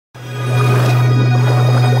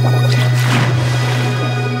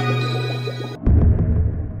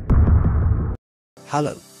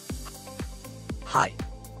Hello. Hi.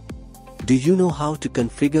 Do you know how to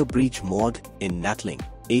configure breach mode in Netlink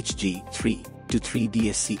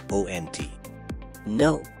HG323DAC ONT?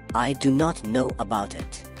 No, I do not know about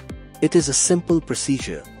it. It is a simple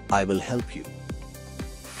procedure. I will help you.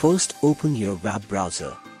 First, open your web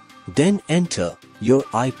browser. Then enter your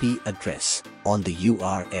IP address on the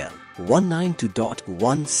URL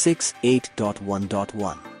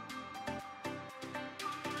 192.168.1.1.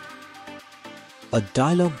 A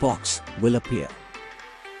dialog box will appear.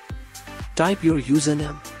 Type your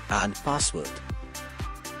username and password.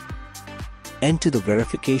 Enter the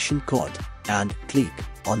verification code and click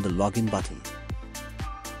on the login button.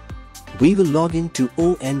 We will log in to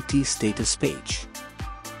ONT status page.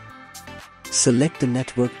 Select the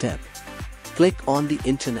network tab. Click on the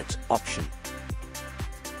internet option.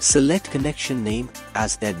 Select connection name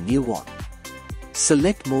as a new one.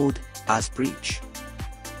 Select mode as breach.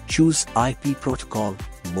 Choose IP protocol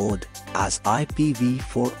mode as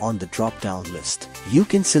IPv4 on the drop-down list. You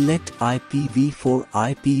can select IPv4,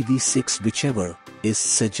 IPv6, whichever is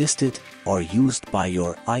suggested or used by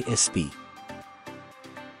your ISP.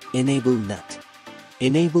 Enable NET.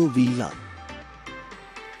 Enable VLAN.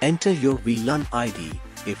 Enter your VLAN ID.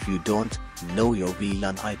 If you don't know your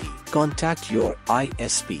VLAN ID, contact your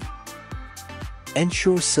ISP.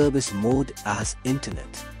 Ensure service mode as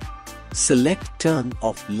Internet. Select Turn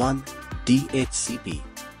off LAN DHCP.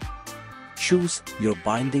 Choose your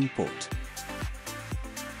binding port.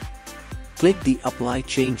 Click the Apply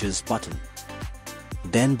Changes button.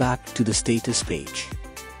 Then back to the status page.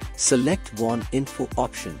 Select WAN Info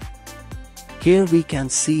option. Here we can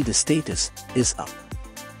see the status is up.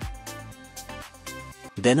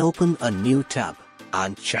 Then open a new tab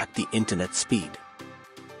and check the internet speed.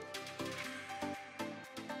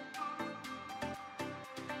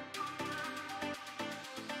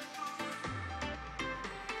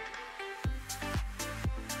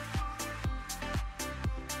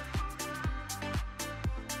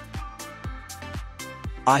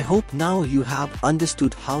 I hope now you have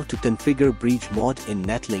understood how to configure breach mode in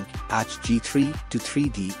Netlink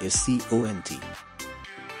HG323DAC ONT.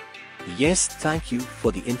 Yes, thank you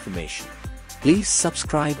for the information. Please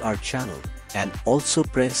subscribe our channel and also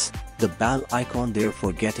press the bell icon there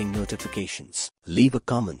for getting notifications. Leave a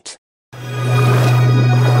comment.